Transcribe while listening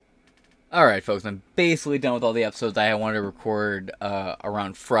Alright, folks, I'm basically done with all the episodes I wanted to record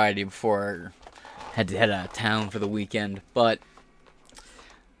around Friday before I had to head out of town for the weekend. But,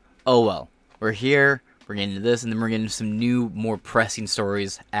 oh well. We're here, we're getting into this, and then we're getting into some new, more pressing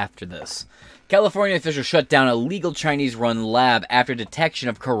stories after this. California officials shut down a legal Chinese-run lab after detection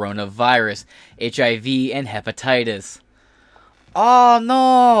of coronavirus, HIV, and hepatitis. Oh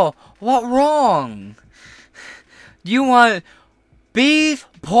no! What wrong? Do you want beef,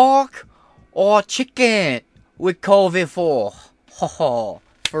 pork, or chicken with COVID for? Ho ho.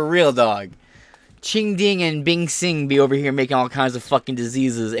 For real, dog. Ching Ding and Bing Sing be over here making all kinds of fucking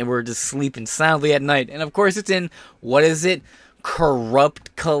diseases, and we're just sleeping soundly at night. And of course it's in, what is it?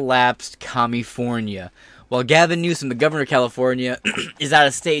 Corrupt, collapsed California. While Gavin Newsom, the governor of California, is out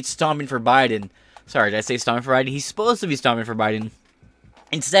of state stomping for Biden. Sorry, did I say stomping for Biden? He's supposed to be stomping for Biden.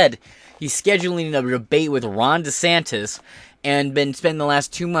 Instead, he's scheduling a debate with Ron DeSantis and been spending the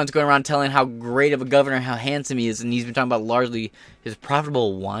last 2 months going around telling how great of a governor, how handsome he is, and he's been talking about largely his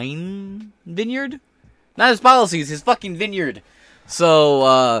profitable wine vineyard? Not his policies, his fucking vineyard.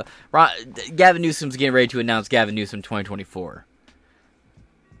 So, Gavin Newsom's getting ready to announce Gavin Newsom 2024.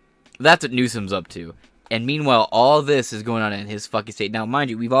 That's what Newsom's up to. And meanwhile, all this is going on in his fucking state. Now,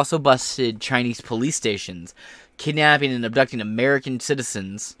 mind you, we've also busted Chinese police stations, kidnapping and abducting American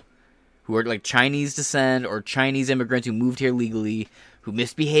citizens who are like Chinese descent or Chinese immigrants who moved here legally, who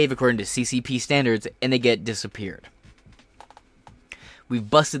misbehave according to CCP standards, and they get disappeared. We've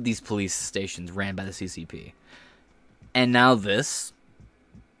busted these police stations ran by the CCP. And now this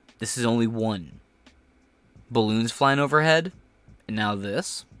is only one. Balloons flying overhead, and now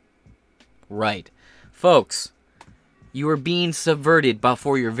this. Right. Folks, you are being subverted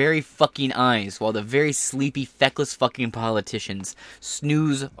before your very fucking eyes while the very sleepy, feckless fucking politicians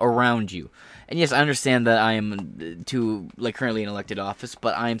snooze around you. And yes, I understand that I am currently in elected office,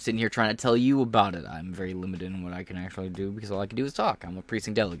 but I am sitting here trying to tell you about it. I'm very limited in what I can actually do because all I can do is talk. I'm a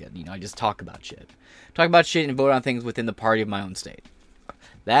precinct delegate. I just talk about shit. Talk about shit and vote on things within the party of my own state.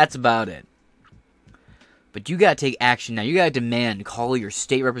 That's about it. But you gotta take action now. You gotta demand. Call your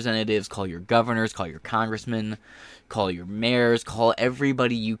state representatives, call your governors, call your congressmen, call your mayors, call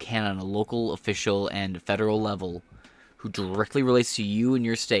everybody you can on a local, official, and federal level who directly relates to you and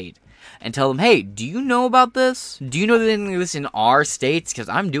your state. And tell them, hey, do you know about this? Do you know that anything like this in our states? Because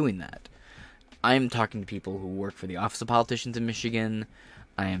I'm doing that. I'm talking to people who work for the Office of Politicians in Michigan.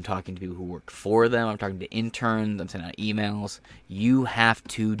 I am talking to people who work for them. I'm talking to interns. I'm sending out emails. You have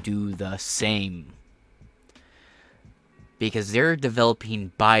to do the same. Because they're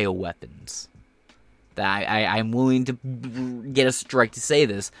developing bioweapons. I'm willing to get a strike to say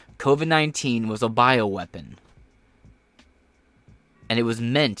this. COVID-19 was a bioweapon. And it was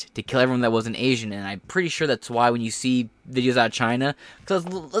meant to kill everyone that wasn't Asian. And I'm pretty sure that's why when you see videos out of China... Because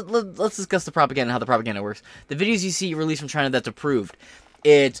let's discuss the propaganda and how the propaganda works. The videos you see released from China that's approved.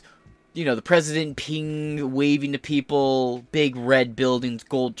 It's, the president waving to people, big red buildings,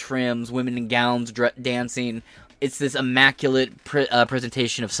 gold trims, women in gowns dancing... It's this immaculate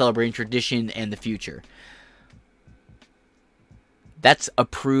presentation of celebrating tradition and the future. That's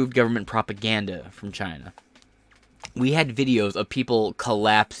approved government propaganda from China. We had videos of people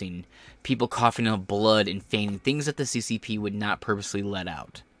collapsing, people coughing up blood and fainting, things that the CCP would not purposely let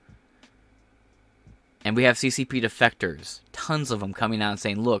out. And we have CCP defectors, tons of them coming out and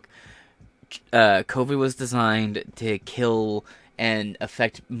saying, look, COVID was designed to kill and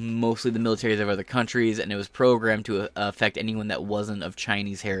affect mostly the militaries of other countries, and it was programmed to affect anyone that wasn't of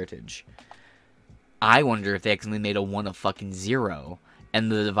Chinese heritage. I wonder if they accidentally made a 1 of fucking 0,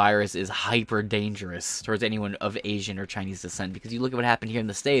 and the virus is hyper dangerous towards anyone of Asian or Chinese descent. Because you look at what happened here in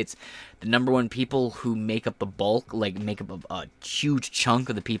the States, the number one people who make up the bulk, make up a huge chunk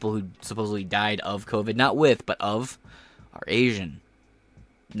of the people who supposedly died of COVID, not with, but of, are Asian.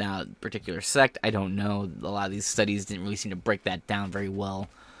 Now, particular sect, I don't know. A lot of these studies didn't really seem to break that down very well.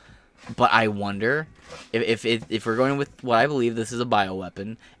 But I wonder if we're going with what I believe this is a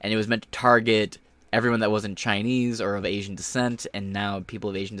bioweapon, and it was meant to target everyone that wasn't Chinese or of Asian descent, and now people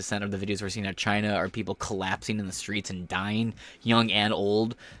of Asian descent, or the videos we're seeing out of China, are people collapsing in the streets and dying, young and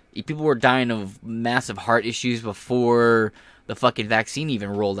old. People were dying of massive heart issues before the fucking vaccine even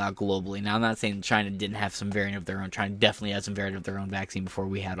rolled out globally. Now, I'm not saying China didn't have some variant of their own. China definitely had some variant of their own vaccine before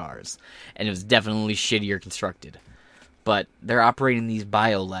we had ours. And it was definitely shittier constructed. But they're operating these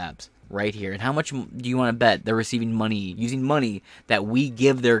biolabs right here. And how much do you want to bet they're receiving money, using money that we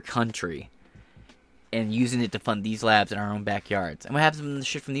give their country, and using it to fund these labs in our own backyards? And what happens when the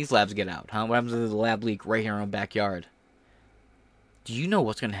shit from these labs get out? Huh? What happens if there's a lab leak right here in our own backyard? Do you know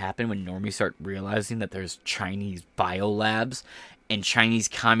what's going to happen when normies start realizing that there's Chinese biolabs and Chinese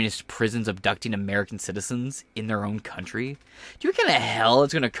communist prisons abducting American citizens in their own country? Do you know what kind of hell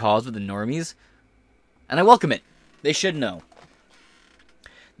it's going to cause with the normies? And I welcome it. They should know.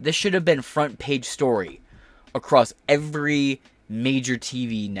 This should have been front page story across every major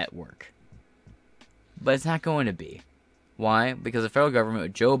TV network. But it's not going to be. Why? Because the federal government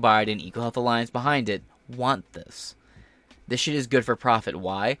with Joe Biden, Equal Health Alliance behind it, want this. This shit is good for profit.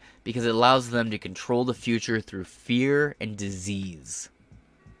 Why? Because it allows them to control the future through fear and disease.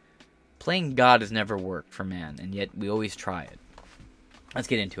 Playing God has never worked for man, and yet we always try it. Let's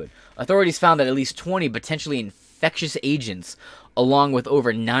get into it. Authorities found that at least 20 potentially infectious agents, along with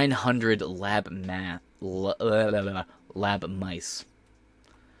over 900 lab mice.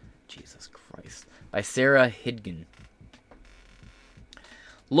 Jesus Christ. By Sarah Hidgen.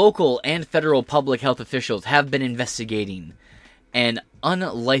 Local and federal public health officials have been investigating an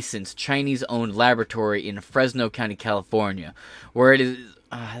unlicensed Chinese-owned laboratory in Fresno County, California, where it is...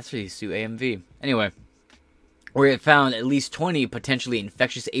 that's really Sue AMV. Anyway, where it found at least 20 potentially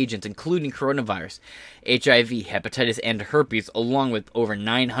infectious agents, including coronavirus, HIV, hepatitis, and herpes, along with over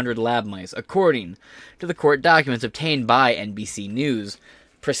 900 lab mice. According to the court documents obtained by NBC News,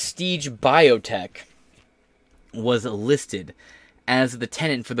 Prestige Biotech was listed as the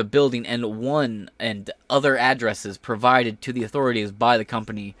tenant for the building, and other addresses provided to the authorities by the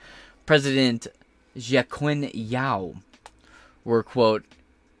company. President Jiaqun Yao were, quote,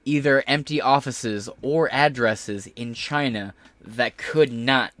 either empty offices or addresses in China that could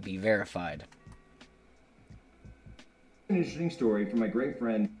not be verified. An interesting story from my great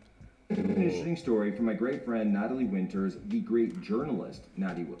friend Natalie Winters, the great journalist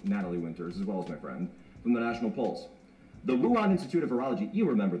Natalie Winters, as well as my friend, from the National Pulse. The Wuhan Institute of Virology, you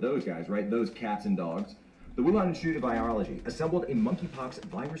remember those guys, right? Those cats and dogs. The Wuhan Institute of Virology assembled a monkeypox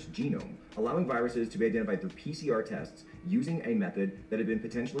virus genome, allowing viruses to be identified through PCR tests using a method that had been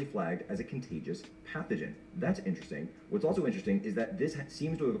potentially flagged as a contagious pathogen. That's interesting. What's also interesting is that this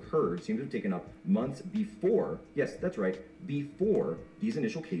seems to have taken up months before, yes, that's right, before these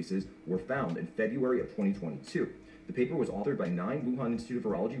initial cases were found in February of 2022. The paper was authored by 9 Wuhan Institute of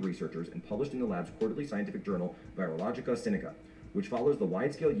Virology researchers and published in the lab's quarterly scientific journal Virologica Sinica, which follows the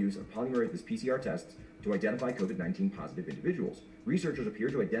wide-scale use of polymerase PCR tests to identify COVID-19 positive individuals. Researchers appear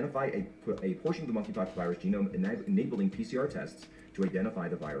to identify a portion of the monkeypox virus genome, enabling PCR tests to identify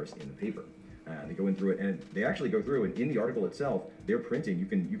the virus in the paper. They go in through it, and they actually go through, and in the article itself, they're printing. You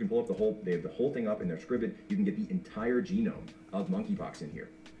can pull up they have the whole thing up, and they're scribbled. You can get the entire genome of monkeypox in here.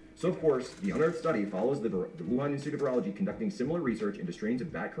 So, of course, the unearthed study follows the Wuhan Institute of Virology conducting similar research into strains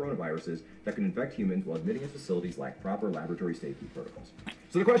of bat coronaviruses that can infect humans while admitting its facilities lack proper laboratory safety protocols.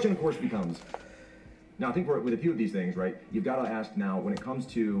 So the question, of course, becomes, now I think with a few of these things, right, you've got to ask now, when it comes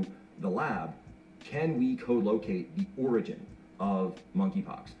to the lab, can we co-locate the origin of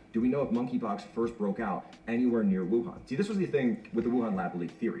monkeypox? Do we know if monkeypox first broke out anywhere near Wuhan? See, this was the thing with the Wuhan lab leak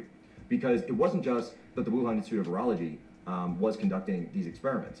theory, because it wasn't just that the Wuhan Institute of Virology was conducting these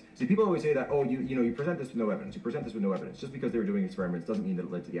experiments. See, people always say that, oh, you present this with no evidence. You present this with no evidence. Just because they were doing experiments doesn't mean that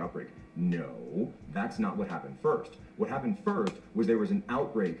it led to the outbreak. No, that's not what happened first. What happened first was there was an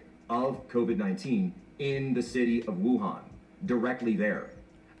outbreak of COVID-19 in the city of Wuhan, directly there.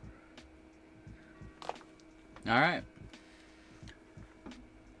 All right.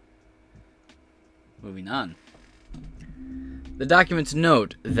 Moving on. The documents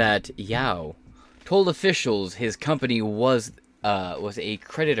note that Yao told officials his company was a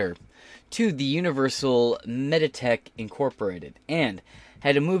creditor to the Universal Meditech Incorporated and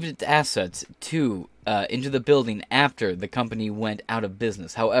had moved its assets into the building after the company went out of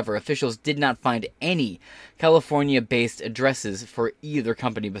business. However, officials did not find any California-based addresses for either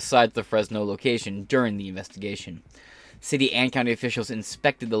company besides the Fresno location during the investigation. City and county officials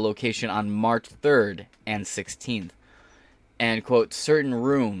inspected the location on March 3rd and 16th, and, quote, certain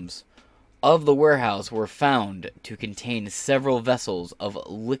rooms of the warehouse were found to contain several vessels of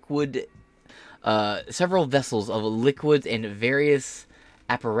liquids and various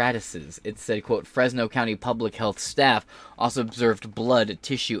apparatuses. It said, quote, Fresno County Public Health staff also observed blood,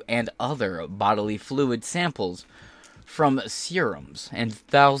 tissue, and other bodily fluid samples from serums and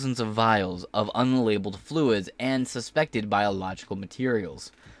thousands of vials of unlabeled fluids and suspected biological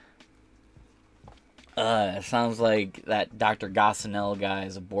materials. Sounds like that Dr. Gossinell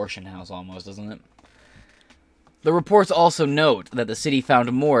guy's abortion house almost, doesn't it? The reports also note that the city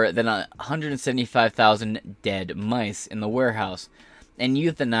found more than 175,000 dead mice in the warehouse and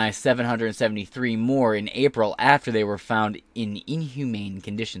euthanized 773 more in April after they were found in inhumane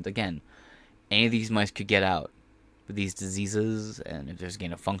conditions. Again, any of these mice could get out with these diseases, and if there's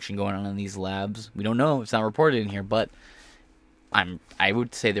gain of function going on in these labs, we don't know. It's not reported in here, but I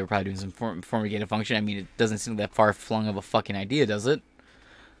would say they were probably doing some form of gain of function. I mean, it doesn't seem that far-flung of a fucking idea, does it?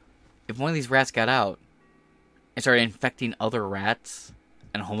 If one of these rats got out and started infecting other rats,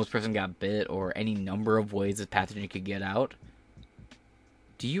 and a homeless person got bit, or any number of ways this pathogen could get out,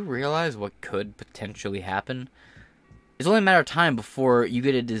 do you realize what could potentially happen? It's only a matter of time before you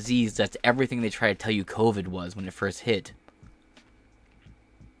get a disease that's everything they try to tell you COVID was when it first hit.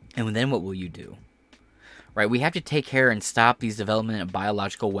 And then what will you do? Right, we have to take care and stop these development of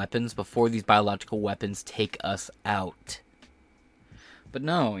biological weapons before these biological weapons take us out. But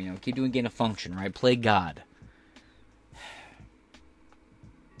no, keep doing gain of function, right? Play God.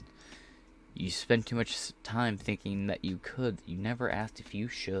 You spend too much time thinking that you could. You never asked if you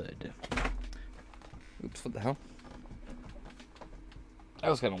should. Oops, what the hell? That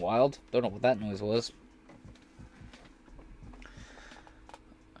was kind of wild. Don't know what that noise was.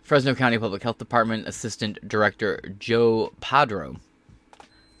 Fresno County Public Health Department Assistant Director Joe Padro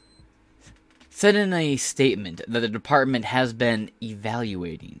said in a statement that the department has been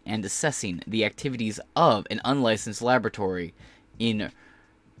evaluating and assessing the activities of an unlicensed laboratory in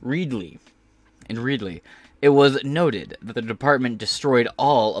Reedley. It was noted that the department destroyed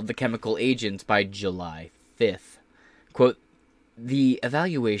all of the chemical agents by July 5th. Quote, the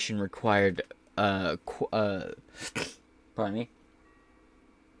evaluation required, pardon me,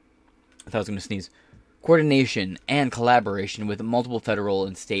 I thought I was going to sneeze. Coordination and collaboration with multiple federal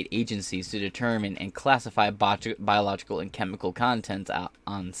and state agencies to determine and classify biological and chemical contents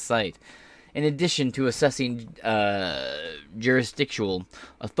on site. In addition to assessing jurisdictional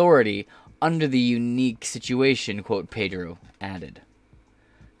authority under the unique situation, quote, Pedro added.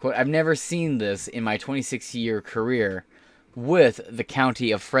 Quote, I've never seen this in my 26-year career with the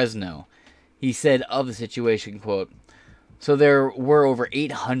county of Fresno. He said of the situation, quote, so there were over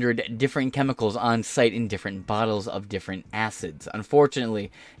 800 different chemicals on site in different bottles of different acids.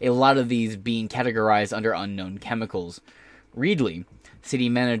 Unfortunately, a lot of these being categorized under unknown chemicals. Reedley, city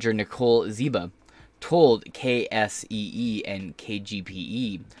manager Nicole Ziba, told KSEE and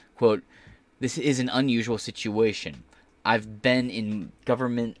KGPE, quote, this is an unusual situation. I've been in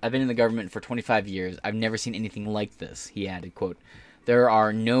the government for 25 years. I've never seen anything like this, he added, quote, there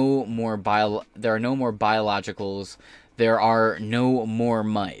are no more biologicals. There are no more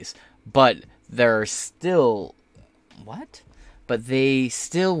mice, but there are still... What? But they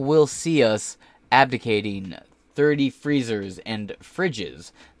still will see us abdicating 30 freezers and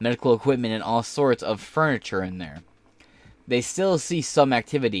fridges, medical equipment, and all sorts of furniture in there. They still see some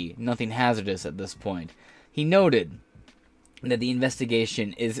activity, nothing hazardous at this point. He noted that the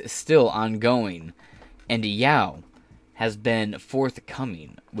investigation is still ongoing, and Yao has been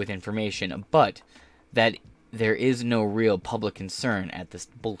forthcoming with information, but that there is no real public concern at this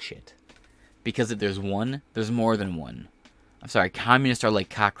bullshit. Because if there's one, there's more than one. I'm sorry, communists are like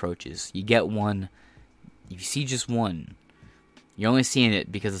cockroaches. You get one, you see just one. You're only seeing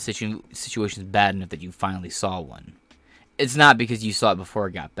it because the situation is bad enough that you finally saw one. It's not because you saw it before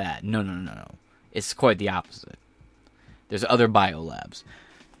it got bad. No. It's quite the opposite. There's other biolabs.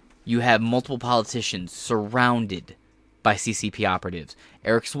 You have multiple politicians surrounded by CCP operatives.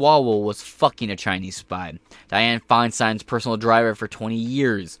 Eric Swalwell was fucking a Chinese spy. Dianne Feinstein's personal driver for 20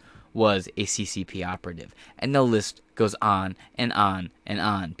 years was a CCP operative. And the list goes on and on and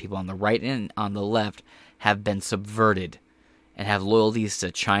on. People on the right and on the left have been subverted and have loyalties to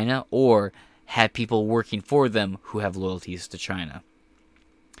China, or had people working for them who have loyalties to China.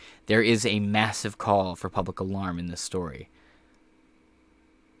 There is a massive call for public alarm in this story.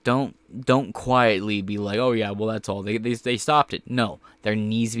 Don't quietly be like, oh yeah, well that's all. They stopped it. No, there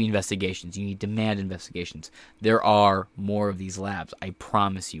needs to be investigations. You need to demand investigations. There are more of these labs. I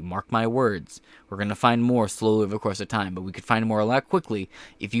promise you. Mark my words. We're going to find more slowly over the course of time, but we could find more a lot quickly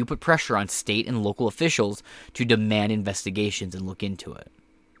if you put pressure on state and local officials to demand investigations and look into it.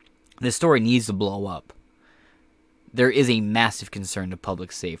 This story needs to blow up. There is a massive concern to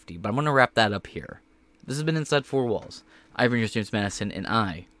public safety, but I'm going to wrap that up here. This has been Inside Four Walls. I've been your James Madison, and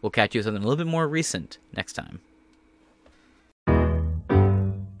I will catch you with something a little bit more recent next time.